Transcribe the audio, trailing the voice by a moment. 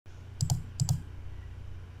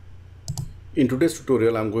In today's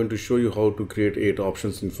tutorial, I'm going to show you how to create 8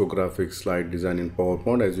 options infographic slide design in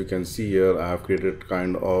PowerPoint. As you can see here, I have created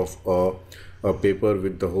kind of a paper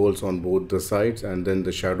with the holes on both the sides and then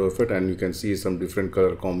the shadow effect, and you can see some different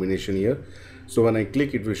color combination here. So when I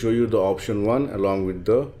click, it will show you the option 1 along with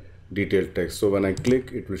the detailed text. So when I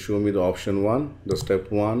click, it will show me the option 1, the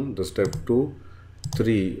step 1, the step 2,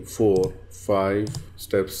 3, 4, 5,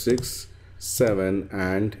 step 6, 7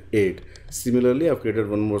 and 8. Similarly, I've created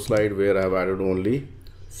one more slide where I've added only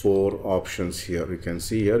 4 options here. You can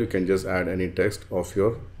see here, you can just add any text of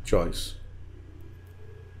your choice.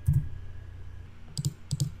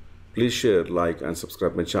 Please share, like and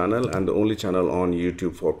subscribe my channel, and the only channel on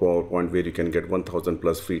YouTube for PowerPoint where you can get 1000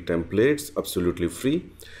 plus free templates absolutely free.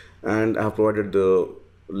 And I have provided the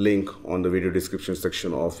link on the video description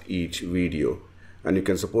section of each video. And you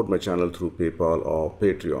can support my channel through PayPal or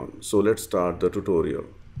Patreon. So let's start the tutorial.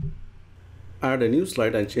 Add a new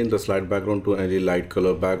slide and change the slide background to any light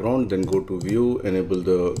color background. Then go to view, enable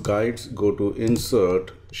the guides, go to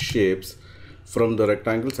insert shapes. From the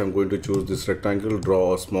rectangles, I'm going to choose this rectangle,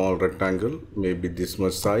 draw a small rectangle, maybe this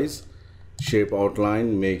much size. Shape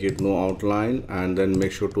outline, make it no outline, and then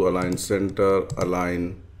make sure to align center,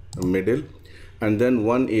 align middle. And then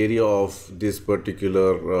one area of this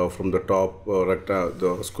particular from the top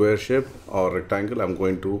the square shape or rectangle, I'm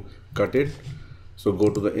going to cut it. So go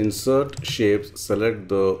to the insert shapes, select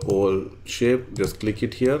the oval shape, just click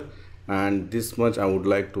it here, and this much I would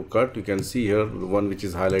like to cut. You can see here the one which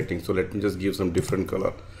is highlighting, so let me just give some different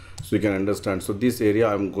color so you can understand. So this area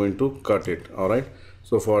I'm going to cut it. All right,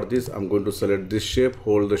 so for this I'm going to select this shape,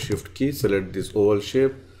 hold the shift key, select this oval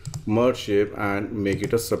shape, merge shape, and make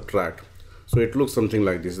it a subtract. So it looks something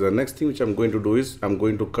like this. The next thing which I'm going to do is I'm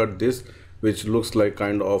going to cut this, which looks like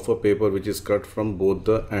kind of a paper which is cut from both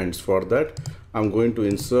the ends. For that, I'm going to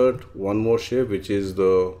insert one more shape, which is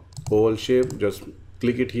the oval shape. Just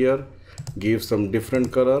click it here, give some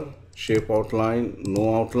different color, shape outline,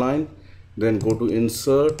 no outline. Then go to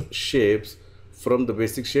insert shapes. From the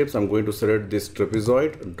basic shapes, I'm going to select this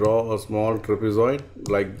trapezoid, draw a small trapezoid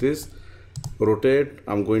like this. Rotate,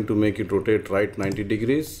 I'm going to make it rotate right 90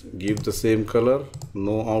 degrees, give the same color,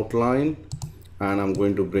 no outline, and I'm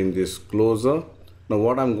going to bring this closer. Now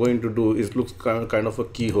what I'm going to do is looks kind of a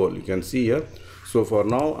keyhole, you can see here. So for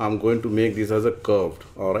now I'm going to make this as a curved.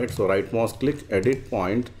 All right, so right mouse click, edit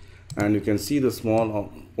point, and you can see the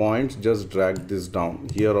small points. Just drag this down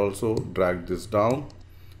here, also drag this down,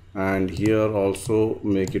 and here also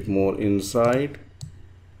make it more inside,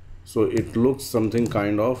 so it looks something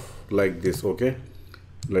kind of like this. Okay,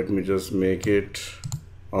 let me just make it.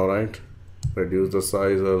 All right, reduce the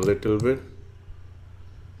size a little bit.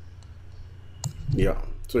 Yeah,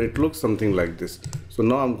 so it looks something like this. So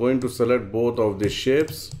now I'm going to select both of these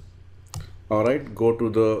shapes. All right, go to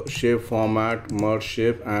the shape format, merge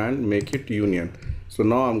shape, and make it union. So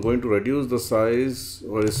now I'm going to reduce the size,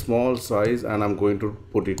 very small size, and I'm going to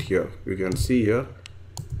put it here. You can see here,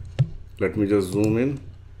 let me just zoom in.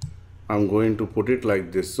 I'm going to put it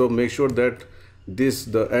like this. So make sure that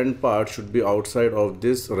the end part should be outside of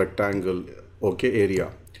this rectangle, okay,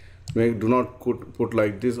 area. Do not put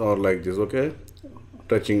like this or like this, okay,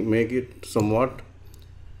 touching, make it somewhat,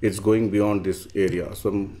 it's going beyond this area, so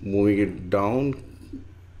I'm moving it down.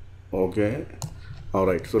 Okay, all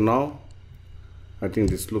right, so now I think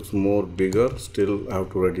this looks more bigger. Still I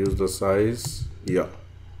have to reduce the size. Yeah,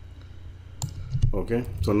 okay,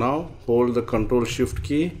 so now hold the Control Shift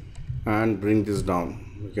key and bring this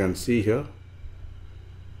down. You can see here,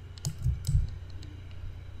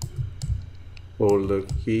 hold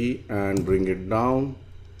the key and bring it down.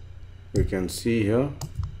 You can see here,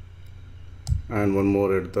 and one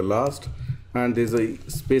more at the last, and these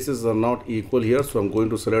spaces are not equal here, so I'm going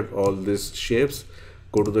to select all these shapes,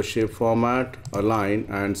 go to the shape format, align,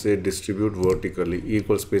 and say distribute vertically.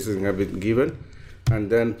 Equal spacing have been given, and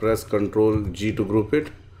then press Ctrl G to group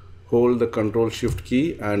it. Hold the Control Shift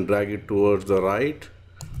key and drag it towards the right,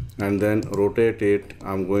 and then rotate it.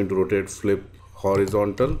 I'm going to rotate, flip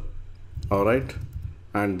horizontal. All right,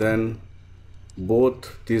 and then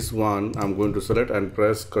both this one I'm going to select and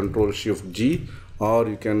press Ctrl Shift G, or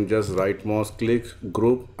you can just right mouse click,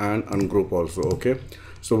 group and ungroup also. Okay,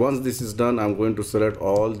 so once this is done, I'm going to select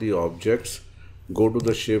all the objects, go to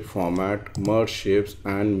the shape format, merge shapes,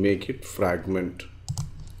 and make it fragment.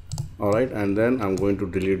 All right, and then I'm going to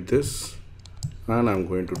delete this, and I'm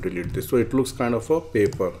going to delete this, so it looks kind of a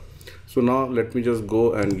paper. So now let me just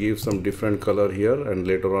go and give some different color here, and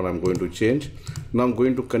later on I'm going to change. Now I'm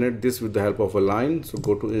going to connect this with the help of a line. So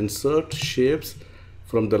go to insert shapes.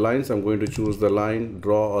 From the lines, I'm going to choose the line,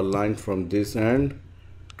 draw a line from this end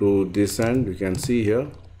to this end. You can see here,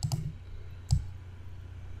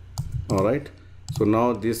 All right, so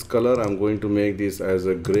now this color I'm going to make this as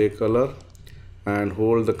a gray color and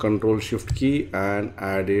hold the Control Shift key and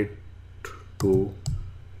add it to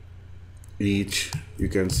each, you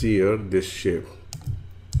can see here, this shape.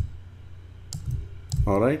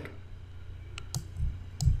 All right,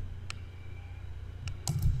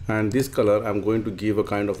 and this color I'm going to give a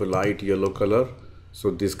kind of a light yellow color. So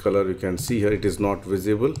this color you can see here, it is not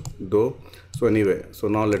visible though. So anyway, so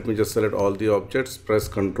now let me just select all the objects, press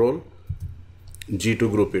Ctrl G to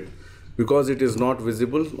group it. Because it is not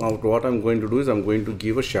visible, now what I'm going to do is I'm going to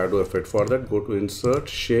give a shadow effect. For that, go to Insert,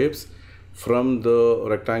 Shapes. From the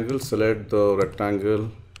rectangle, select the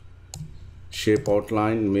rectangle shape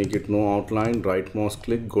outline, make it no outline, right mouse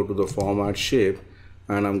click, go to the Format Shape,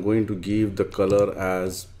 and I'm going to give the color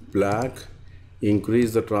as black.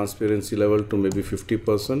 Increase the transparency level to maybe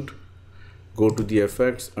 50%. Go to the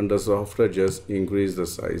effects, under soft edges, increase the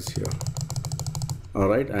size here. All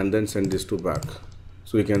right, and then send this to back.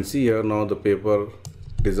 So you can see here now the paper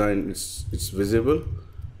design it's visible.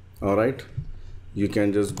 All right, you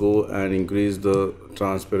can just go and increase the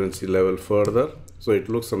transparency level further, so it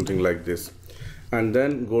looks something like this. And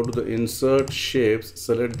then go to the Insert, Shapes,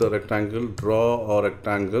 select the rectangle, draw a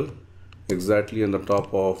rectangle exactly on the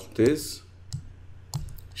top of this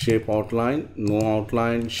shape outline, no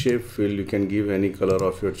outline, shape fill, you can give any color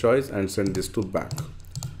of your choice and send this to back.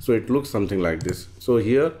 So it looks something like this. So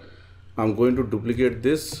here I'm going to duplicate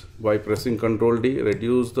this by pressing Ctrl D,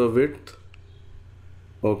 reduce the width,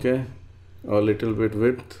 okay, a little bit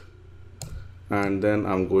width, and then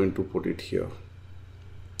I'm going to put it here.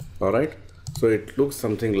 All right, so it looks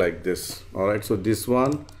something like this. All right, so this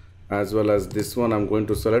one as well as this one I'm going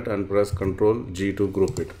to select and press Ctrl G to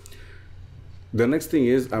group it. The next thing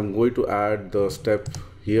is I'm going to add the step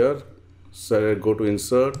here. So go to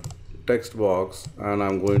Insert, Text Box, and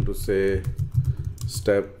I'm going to say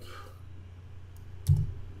step,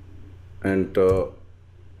 enter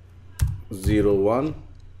 0, 1,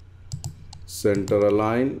 center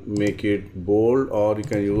align, make it bold, or you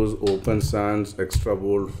can use Open Sans extra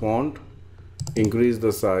bold font. Increase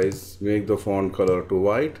the size, make the font color to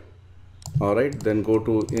white. All right, then go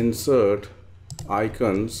to Insert,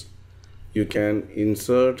 Icons. You can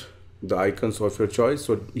insert the icons of your choice.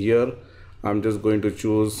 So here I'm just going to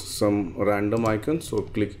choose some random icons. So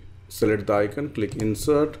select the icon, click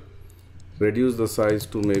Insert, reduce the size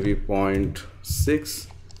to maybe 0.6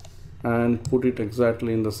 and put it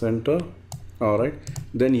exactly in the center. All right,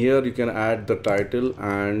 then here you can add the title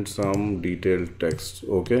and some detailed text.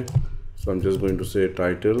 Okay, so I'm just going to say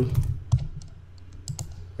title,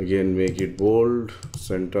 again make it bold,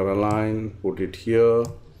 center align, put it here,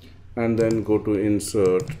 and then go to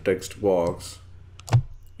Insert, Text Box,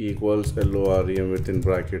 equals LOREM within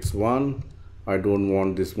brackets 1. I don't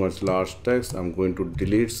want this much large text, I'm going to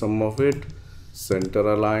delete some of it.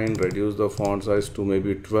 Center align, reduce the font size to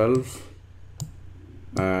maybe 12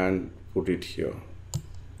 and put it here.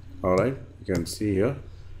 All right, you can see here,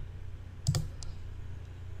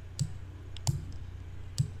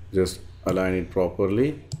 just align it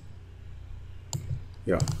properly.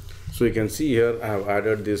 Yeah, so you can see here I have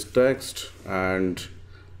added this text and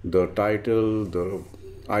the title, the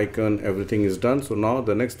icon, everything is done. So now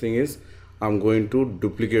the next thing is I'm going to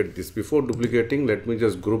duplicate this. Before duplicating, let me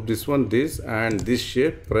just group this one, this and this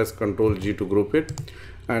shape, press Ctrl G to group it,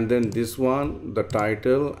 and then this one, the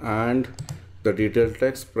title and the detailed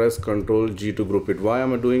text, press Ctrl G to group it. Why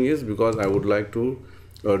am I doing is because I would like to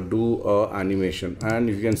do a animation, and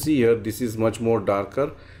you can see here this is much more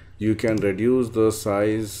darker. You can reduce the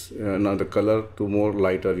size, now the color to more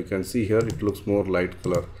lighter. You can see here it looks more light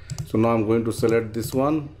color. So now I'm going to select this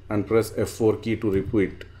one and press F4 key to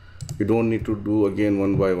repeat. You don't need to do again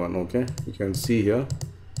one by one. Okay, you can see here,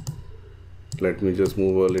 let me just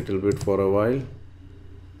move a little bit for a while.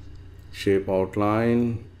 Shape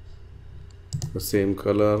outline, the same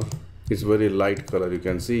color, it's very light color, you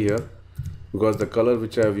can see here, because the color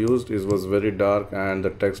which I have used was very dark and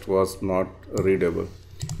the text was not readable.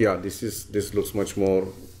 Yeah, this looks much more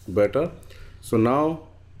better. So now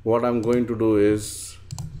what I'm going to do is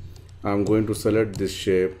I'm going to select this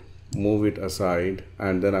shape, move it aside,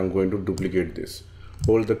 and then I'm going to duplicate this.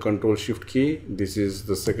 Hold the Ctrl Shift key. This is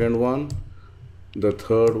the second one, the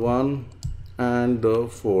third one, and the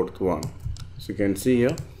fourth one. So you can see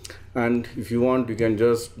here, and if you want you can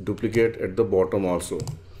just duplicate at the bottom also.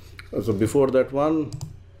 So before that one,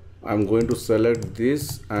 I'm going to select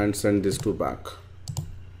this and send this to back.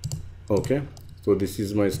 Okay, so this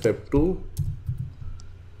is my step 2,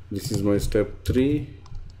 this is my step 3,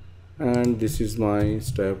 and this is my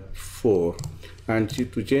step 4. And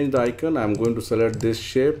to change the icon, I'm going to select this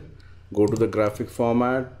shape go to the graphic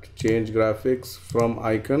format, change graphics from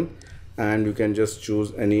icon, and you can just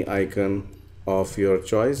choose any icon of your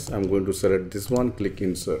choice. I'm going to select this one, click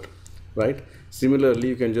insert, right? Similarly,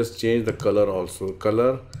 you can just change the color also.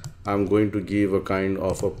 Color, I'm going to give a kind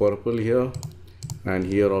of a purple here, and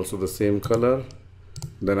here also the same color.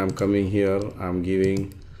 Then I'm coming here, I'm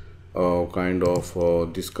giving a kind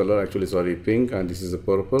of this color, actually sorry, pink, and this is a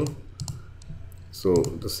purple, so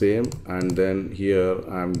the same. And then here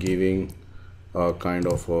I'm giving a kind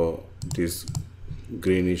of this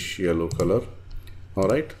greenish yellow color. All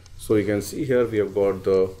right, so you can see here we have got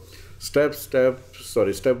the step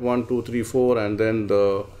 1 2 3 4, and then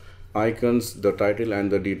the icons, the title,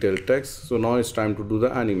 and the detailed text. So now it's time to do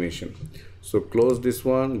the animation. So close this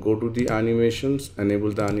one, go to the animations,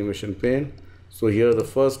 enable the animation pane. So here the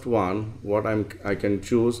first one, what I can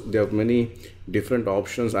choose, there are many different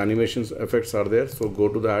options. Animations effects are there, so go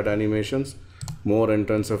to the add animations, more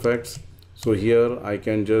entrance effects. So here I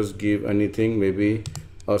can just give anything, maybe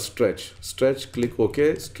a stretch, click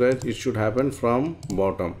OK. Stretch, it should happen from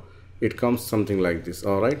bottom, it comes something like this.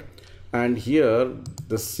 All right, and here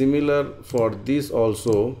the similar for this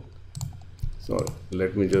also. So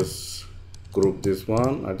let me just group this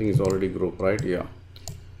one. I think it's already grouped, right? Yeah,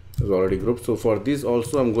 it's already grouped. So for this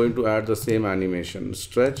also I'm going to add the same animation,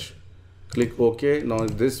 stretch, click OK. Now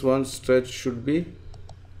this one stretch should be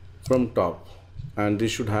from top, and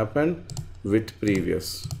this should happen with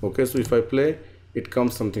previous. Okay, so if I play, it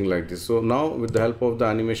comes something like this. So now with the help of the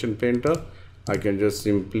animation painter, I can just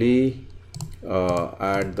simply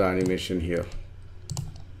add the animation here.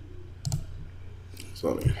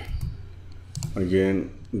 Sorry,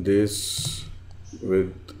 again this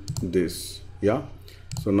with this. Yeah,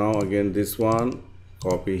 so now again this one,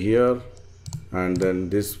 copy here, and then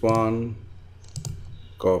this one,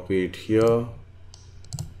 copy it here,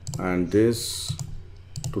 and this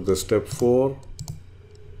to the step 4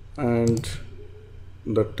 and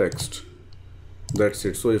the text. That's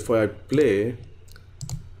it. So if I play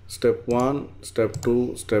step 1, step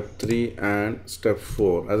 2, step 3, and step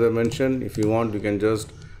 4, as I mentioned, if you want, you can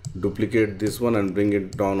just duplicate this one and bring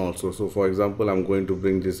it down also. So for example, I'm going to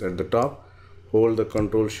bring this at the top, hold the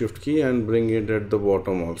Control Shift key, and bring it at the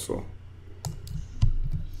bottom also.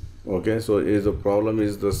 Okay, so is the problem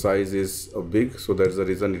is the size is big, so that's the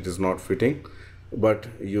reason it is not fitting, but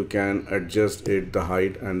you can adjust it, the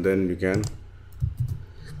height, and then you can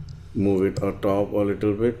move it atop a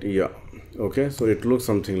little bit. Yeah, okay, so it looks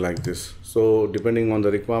something like this. So depending on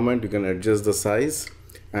the requirement, you can adjust the size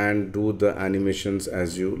and do the animations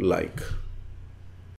as you like.